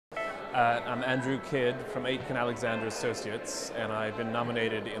I'm Andrew Kidd from Aitken Alexander Associates, and I've been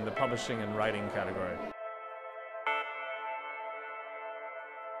nominated in the Publishing and Writing category.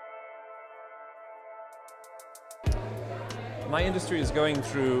 My industry is going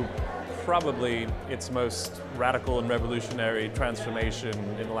through probably its most radical and revolutionary transformation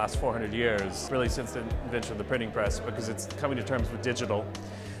in the last 400 years, really since the invention of the printing press, because it's coming to terms with digital.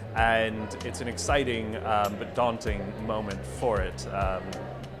 And it's an exciting but daunting moment for it.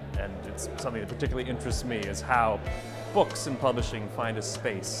 And it's something that particularly interests me, is how books and publishing find a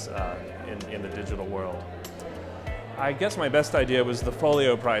space in the digital world. I guess my best idea was the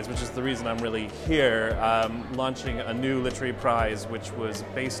Folio Prize, which is the reason I'm really here, launching a new literary prize which was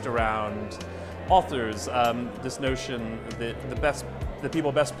based around authors, this notion that the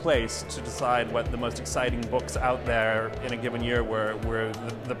people best placed to decide what the most exciting books out there in a given year were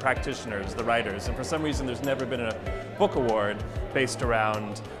the practitioners, the writers. And for some reason there's never been a book award based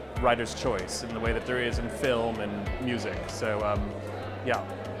around writer's choice in the way that there is in film and music. So yeah.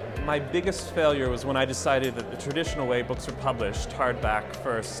 My biggest failure was when I decided that the traditional way books are published, hardback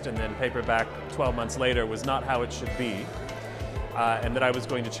first and then paperback 12 months later, was not how it should be, and that I was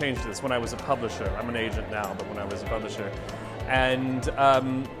going to change this when I was a publisher. I'm an agent now, but when I was a publisher. And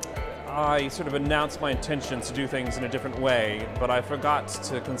I sort of announced my intentions to do things in a different way, but I forgot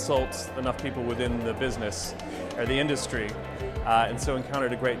to consult enough people within the business or the industry, and so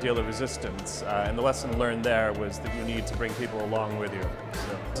encountered a great deal of resistance. And the lesson learned there was that you need to bring people along with you.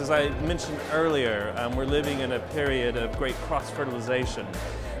 So, as I mentioned earlier, we're living in a period of great cross-fertilization,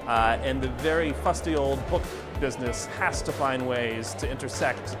 and the very fusty old book business has to find ways to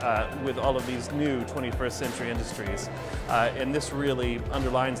intersect with all of these new 21st century industries. And this really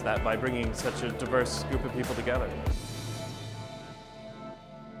underlines that by bringing such a diverse group of people together.